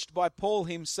preached by Paul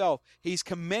himself. He's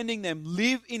commending them,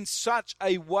 live in such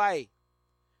a way.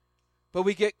 But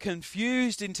we get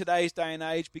confused in today's day and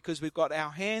age because we've got our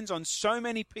hands on so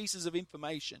many pieces of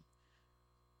information.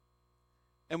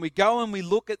 And we go and we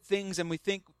look at things and we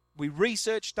think, we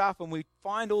research stuff and we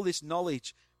find all this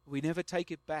knowledge, but we never take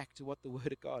it back to what the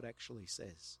Word of God actually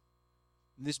says.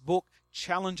 And this book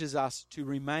challenges us to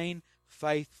remain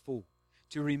faithful,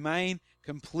 to remain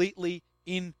completely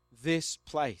in this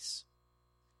place.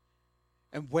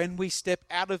 And when we step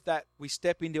out of that, we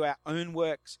step into our own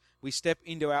works, we step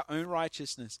into our own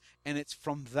righteousness, and it's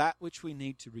from that which we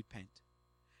need to repent.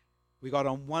 We got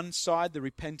on one side the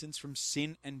repentance from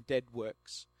sin and dead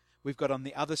works. We've got on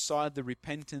the other side the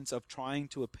repentance of trying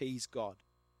to appease God.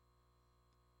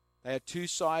 They are two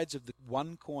sides of the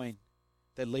one coin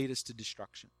that lead us to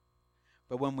destruction.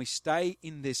 But when we stay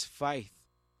in this faith,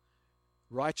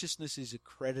 righteousness is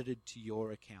accredited to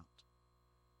your account.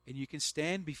 And you can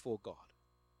stand before God.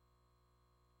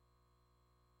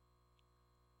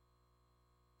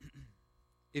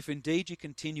 If indeed you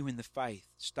continue in the faith,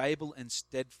 stable and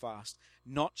steadfast,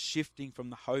 not shifting from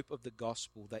the hope of the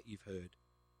gospel that you've heard,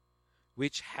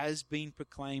 which has been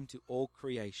proclaimed to all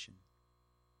creation.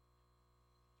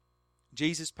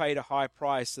 Jesus paid a high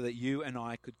price so that you and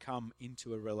I could come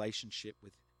into a relationship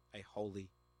with a holy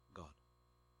God.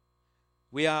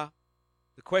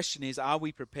 The question is, are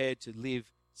we prepared to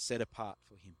live set apart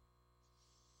for Him?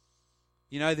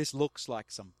 You know, this looks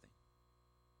like something.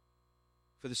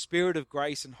 For the Spirit of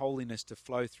grace and holiness to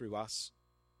flow through us,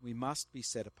 we must be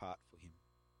set apart for Him,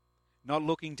 not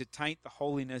looking to taint the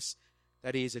holiness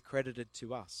that He is accredited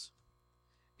to us.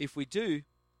 If we do,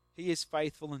 He is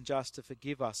faithful and just to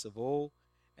forgive us of all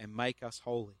and make us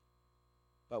holy.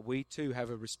 But we too have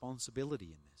a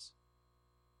responsibility in this.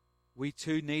 We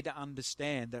too need to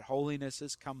understand that holiness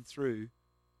has come through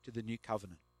to the new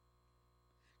covenant.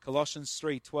 Colossians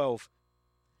 3:12,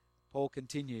 Paul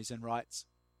continues and writes,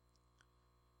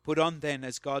 "Put on then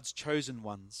as God's chosen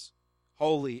ones,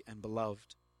 holy and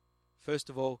beloved." First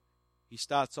of all, he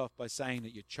starts off by saying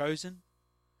that you're chosen,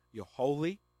 you're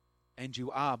holy, and you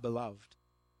are beloved.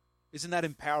 Isn't that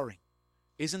empowering?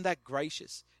 Isn't that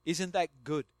gracious? Isn't that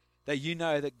good? That you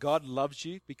know that God loves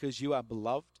you because you are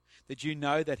beloved, that you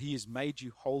know that He has made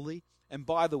you holy. And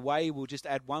by the way, we'll just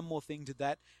add one more thing to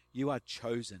that. You are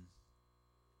chosen.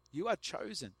 You are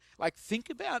chosen. Like, think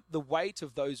about the weight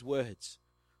of those words.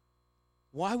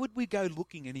 Why would we go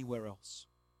looking anywhere else?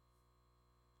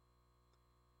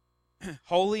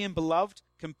 Holy and beloved,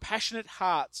 compassionate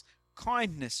hearts,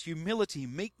 kindness, humility,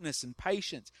 meekness, and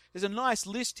patience. There's a nice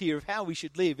list here of how we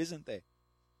should live, isn't there?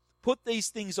 Put these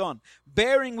things on,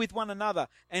 bearing with one another,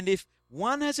 and if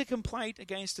one has a complaint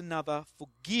against another,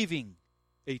 forgiving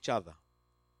each other.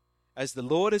 As the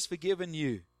Lord has forgiven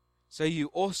you, so you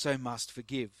also must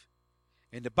forgive.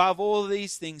 And above all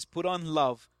these things, put on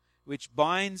love, which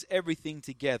binds everything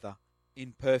together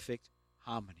in perfect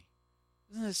harmony.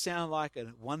 Doesn't it sound like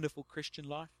a wonderful Christian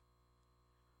life?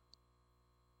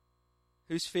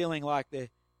 Who's feeling like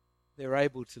they're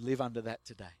able to live under that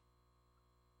today?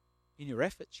 In your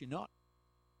efforts, you're not.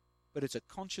 But it's a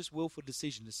conscious, willful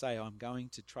decision to say, I'm going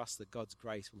to trust that God's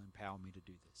grace will empower me to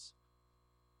do this.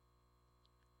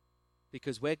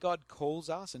 Because where God calls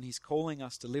us, and He's calling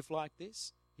us to live like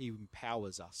this, He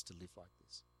empowers us to live like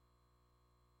this.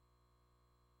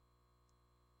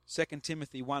 2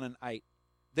 Timothy 1 and 8.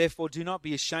 Therefore do not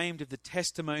be ashamed of the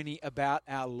testimony about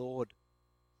our Lord,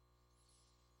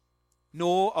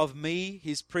 nor of me,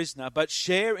 his prisoner, but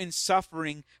share in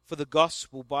suffering for the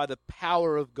gospel by the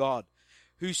power of God,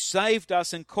 who saved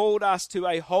us and called us to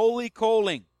a holy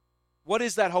calling. What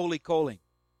is that holy calling?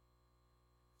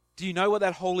 Do you know what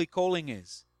that holy calling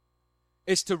is?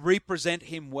 It's to represent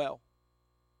Him well.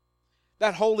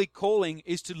 That holy calling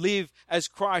is to live as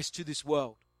Christ to this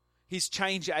world. His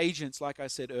change agents, like I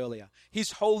said earlier.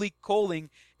 His holy calling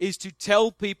is to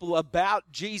tell people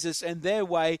about Jesus and their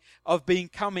way of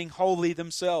becoming holy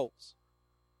themselves.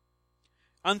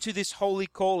 Unto this holy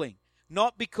calling,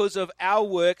 not because of our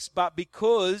works, but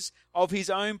because of His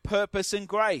own purpose and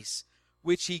grace,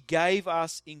 which He gave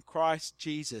us in Christ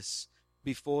Jesus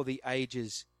before the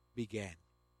ages began.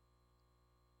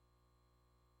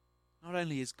 Not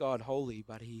only is God holy,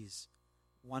 but He is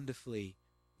wonderfully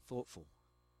thoughtful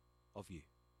of you.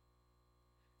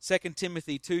 2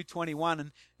 Timothy 2:21,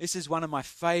 and this is one of my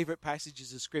favorite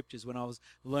passages of scriptures when I was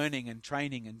learning and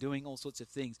training and doing all sorts of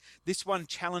things. This one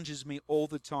challenges me all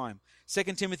the time.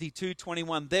 2 Timothy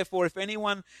 2:21, therefore if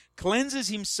anyone cleanses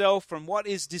himself from what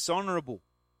is dishonorable,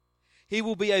 he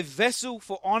will be a vessel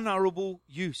for honorable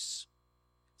use,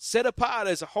 set apart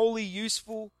as holy,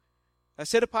 useful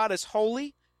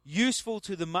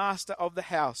to the master of the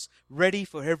house, ready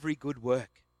for every good work.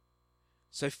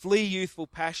 So flee youthful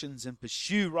passions and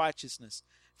pursue righteousness,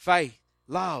 faith,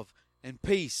 love, and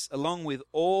peace, along with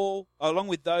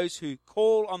those who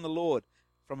call on the Lord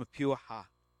from a pure heart.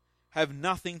 Have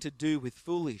nothing to do with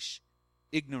foolish,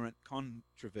 ignorant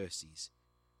controversies.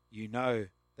 You know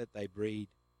that they breed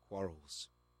quarrels.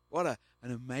 What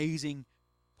an amazing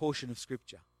portion of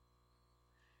Scripture.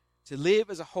 To live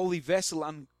as a holy vessel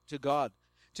unto God,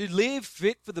 to live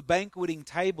fit for the banqueting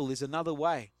table is another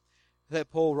way that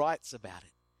Paul writes about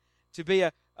it. To be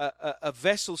a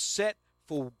vessel set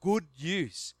for good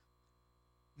use.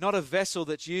 Not a vessel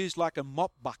that's used like a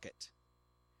mop bucket.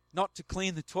 Not to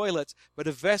clean the toilets, but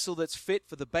a vessel that's fit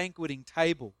for the banqueting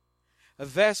table. A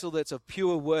vessel that's of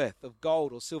pure worth, of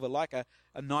gold or silver, like a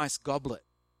nice goblet.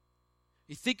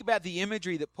 You think about the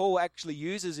imagery that Paul actually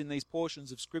uses in these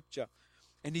portions of Scripture.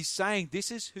 And he's saying, this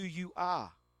is who you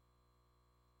are.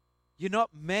 You're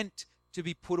not meant to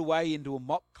be put away into a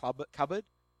mop cupboard.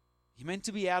 You're meant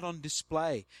to be out on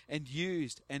display and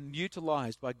used and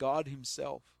utilized by God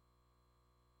Himself.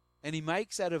 And He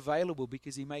makes that available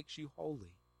because He makes you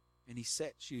holy and He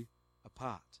sets you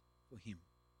apart for Him.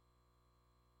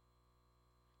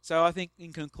 So I think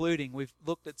in concluding, we've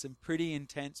looked at some pretty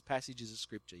intense passages of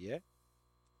Scripture, yeah?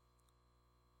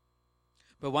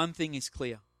 But one thing is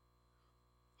clear.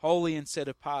 Holy and set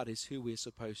apart is who we're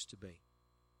supposed to be.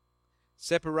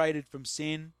 Separated from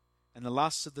sin and the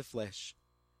lusts of the flesh,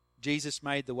 Jesus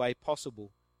made the way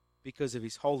possible because of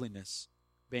His holiness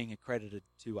being accredited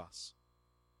to us.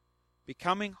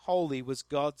 Becoming holy was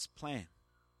God's plan,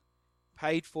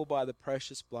 paid for by the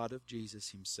precious blood of Jesus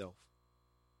Himself.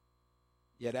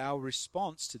 Yet our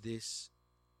response to this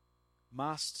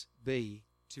must be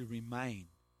to remain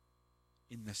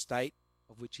in the state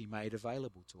of which He made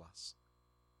available to us.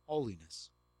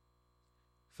 Holiness.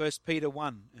 1 Peter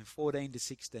 1 and 14 to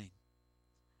 16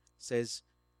 says,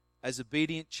 as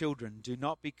obedient children, do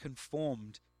not be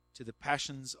conformed to the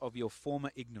passions of your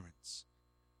former ignorance,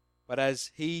 but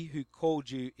as He who called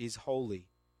you is holy,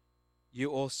 you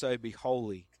also be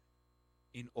holy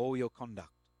in all your conduct.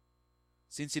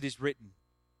 Since it is written,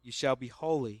 you shall be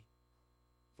holy,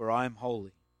 for I am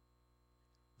holy.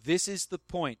 This is the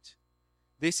point.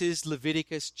 This is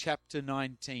Leviticus chapter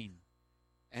 19.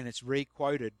 And it's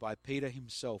re-quoted by Peter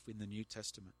himself in the New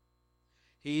Testament.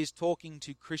 He is talking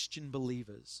to Christian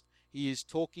believers. He is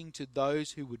talking to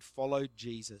those who would follow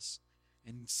Jesus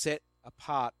and set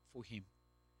apart for Him.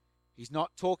 He's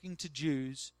not talking to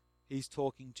Jews. He's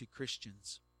talking to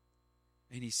Christians.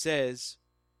 And He says,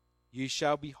 you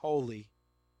shall be holy,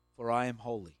 for I am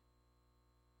holy.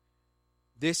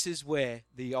 This is where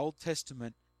the Old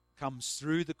Testament comes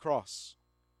through the cross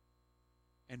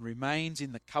and remains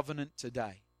in the covenant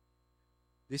today.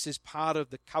 This is part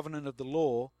of the covenant of the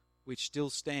law which still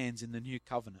stands in the new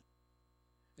covenant.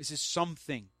 This is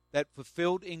something that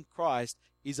fulfilled in Christ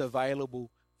is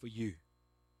available for you.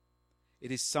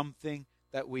 It is something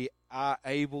that we are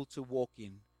able to walk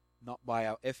in, not by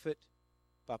our effort,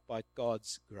 but by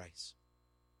God's grace.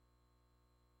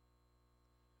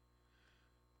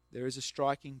 There is a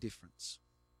striking difference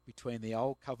between the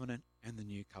old covenant and the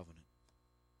new covenant.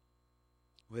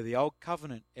 Where the old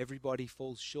covenant, everybody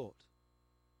falls short.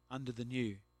 Under the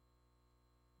new,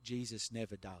 Jesus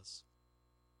never does.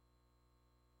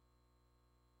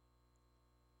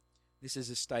 This is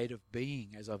a state of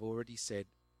being, as I've already said,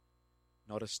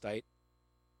 not a state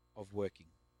of working.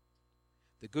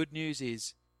 The good news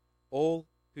is all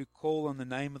who call on the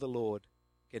name of the Lord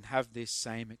can have this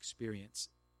same experience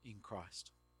in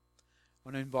Christ. I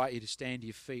want to invite you to stand to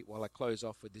your feet while I close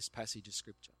off with this passage of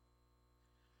Scripture.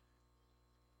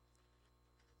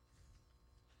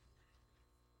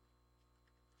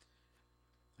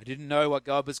 I didn't know what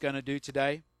God was going to do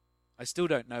today. I still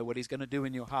don't know what He's going to do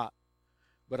in your heart.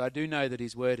 But I do know that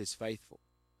His word is faithful.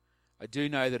 I do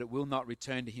know that it will not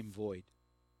return to Him void.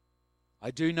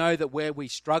 I do know that where we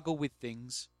struggle with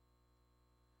things,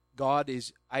 God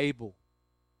is able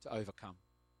to overcome.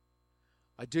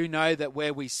 I do know that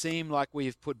where we seem like we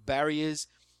have put barriers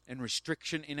and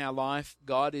restriction in our life,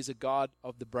 God is a God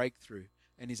of the breakthrough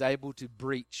and is able to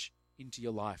breach into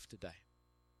your life today.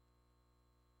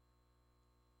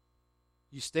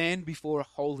 You stand before a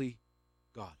holy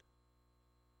God.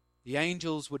 The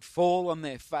angels would fall on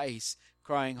their face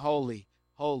crying, "Holy,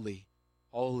 holy,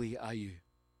 holy are you."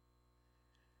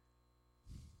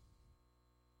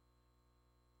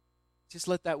 Just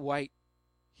let that weight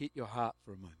hit your heart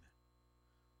for a moment.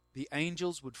 The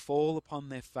angels would fall upon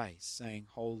their face saying,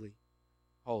 "Holy,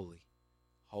 holy,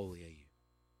 holy are you."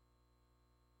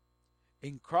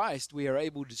 In Christ, we are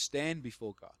able to stand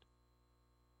before God.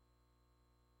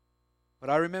 But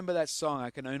I remember that song,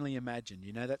 I Can Only Imagine.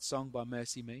 You know that song by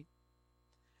Mercy Me?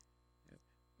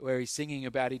 Where he's singing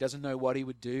about he doesn't know what he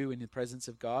would do in the presence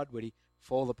of God. Would he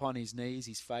fall upon his knees,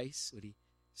 his face? Would he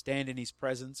stand in His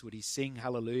presence? Would he sing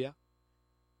hallelujah?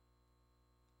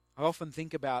 I often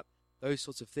think about those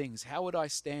sorts of things. How would I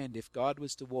stand if God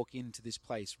was to walk into this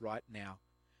place right now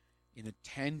in a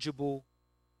tangible,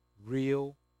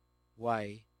 real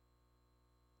way?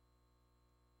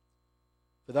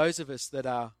 For those of us that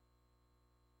are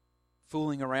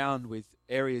fooling around with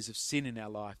areas of sin in our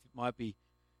life, it might be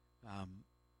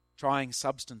trying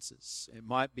substances. It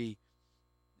might be,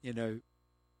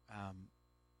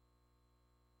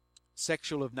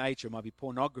 sexual of nature. It might be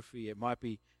pornography. It might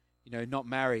be, not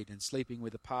married and sleeping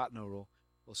with a partner or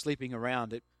sleeping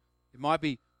around. It might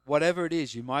be whatever it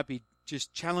is. You might be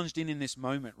just challenged in this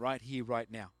moment right here, right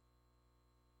now.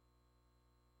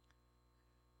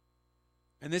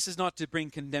 And this is not to bring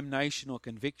condemnation or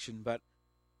conviction, but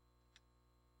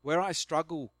where I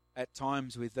struggle at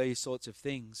times with these sorts of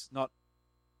things, not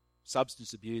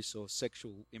substance abuse or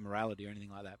sexual immorality or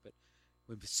anything like that, but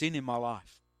with sin in my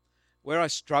life, where I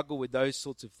struggle with those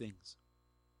sorts of things,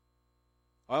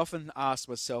 I often ask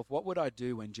myself, what would I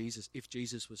do if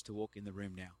Jesus was to walk in the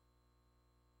room now?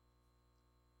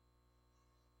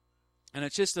 And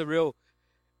it's just a real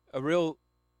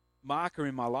marker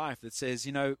in my life that says,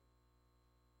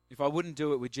 if I wouldn't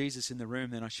do it with Jesus in the room,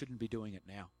 then I shouldn't be doing it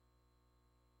now.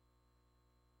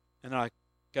 And I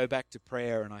go back to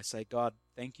prayer and I say, God,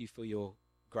 thank you for your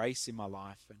grace in my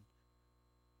life and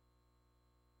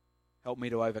help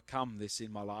me to overcome this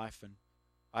in my life. And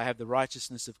I have the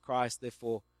righteousness of Christ,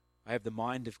 therefore I have the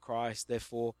mind of Christ,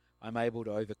 therefore I'm able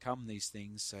to overcome these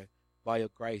things. So by your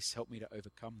grace, help me to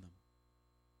overcome them.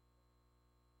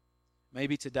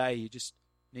 Maybe today you just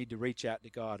need to reach out to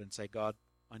God and say, God,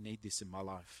 I need this in my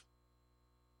life.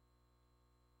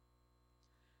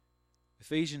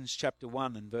 Ephesians chapter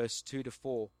 1 and verse 2 to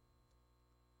 4.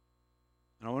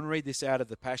 And I want to read this out of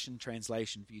the Passion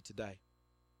Translation for you today.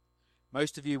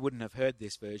 Most of you wouldn't have heard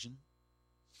this version,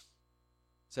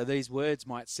 so these words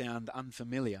might sound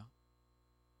unfamiliar,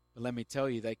 but let me tell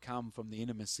you, they come from the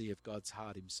intimacy of God's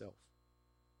heart Himself.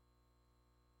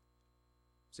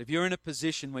 So if you're in a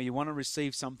position where you want to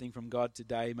receive something from God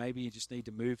today, maybe you just need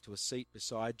to move to a seat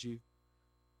beside you.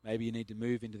 Maybe you need to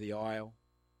move into the aisle.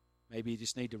 Maybe you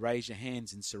just need to raise your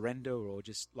hands in surrender, or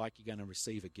just like you're going to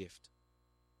receive a gift.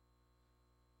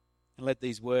 And let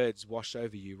these words wash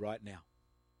over you right now.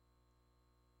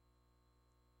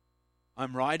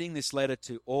 I'm writing this letter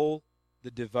to all the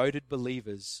devoted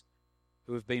believers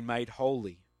who have been made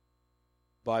holy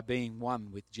by being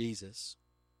one with Jesus,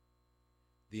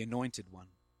 the Anointed One.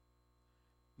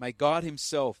 May God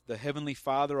Himself, the Heavenly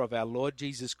Father of our Lord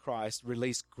Jesus Christ,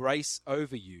 release grace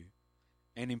over you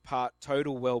and impart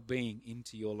total well-being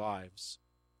into your lives.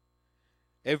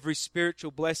 Every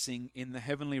spiritual blessing in the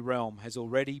heavenly realm has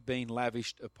already been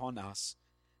lavished upon us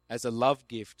as a love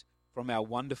gift from our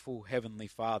wonderful Heavenly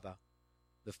Father,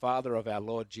 the Father of our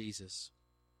Lord Jesus,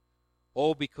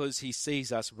 all because He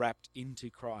sees us wrapped into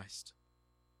Christ.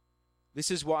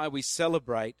 This is why we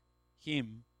celebrate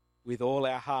Him with all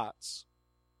our hearts.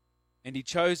 And He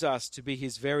chose us to be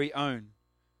His very own,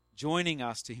 joining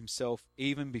us to Himself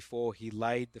even before He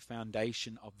laid the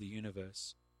foundation of the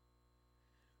universe.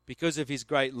 Because of His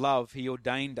great love, He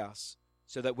ordained us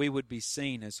so that we would be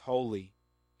seen as holy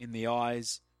in the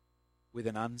eyes with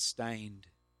an unstained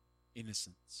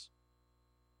innocence.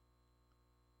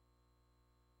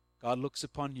 God looks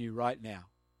upon you right now,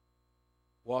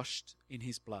 washed in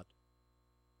His blood,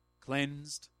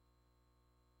 cleansed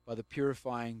by the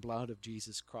purifying blood of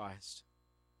Jesus Christ.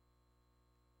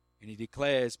 And He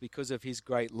declares, because of His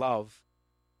great love,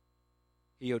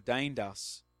 He ordained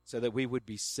us so that we would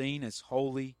be seen as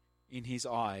holy in His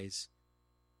eyes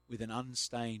with an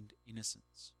unstained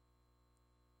innocence.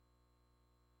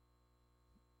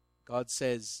 God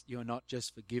says you are not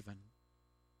just forgiven,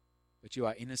 but you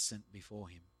are innocent before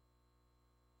Him.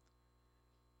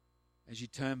 As you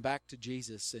turn back to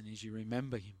Jesus and as you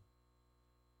remember Him,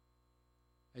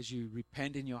 as you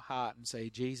repent in your heart and say,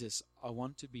 Jesus, I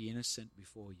want to be innocent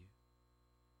before you.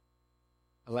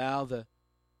 Allow the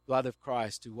blood of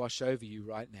Christ to wash over you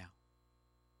right now.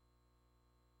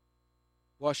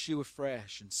 Wash you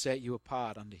afresh and set you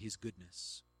apart under His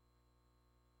goodness.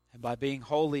 And by being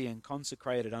holy and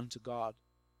consecrated unto God,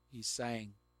 He's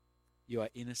saying you are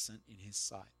innocent in His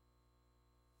sight.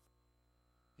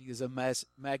 I think there's a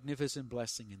magnificent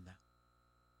blessing in that.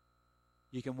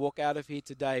 You can walk out of here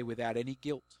today without any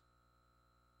guilt,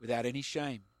 without any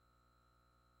shame,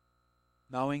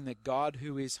 knowing that God,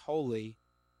 who is holy,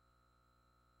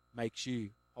 makes you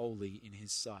holy in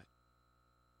His sight.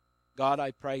 God,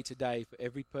 I pray today for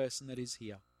every person that is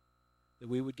here, that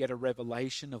we would get a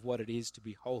revelation of what it is to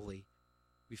be holy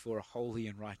before a holy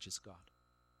and righteous God.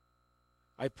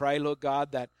 I pray, Lord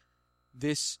God, that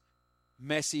this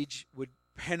message would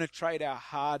penetrate our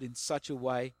heart in such a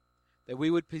way that we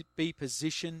would be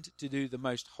positioned to do the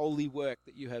most holy work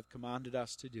that you have commanded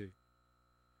us to do.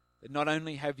 That not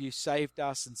only have you saved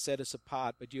us and set us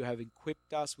apart, but you have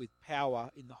equipped us with power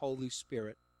in the Holy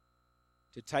Spirit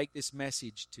to take this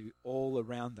message to all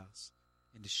around us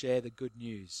and to share the good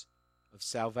news of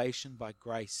salvation by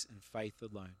grace and faith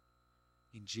alone.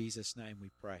 In Jesus' name we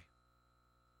pray.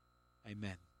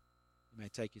 Amen. You may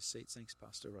take your seats. Thanks,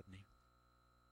 Pastor Rodney.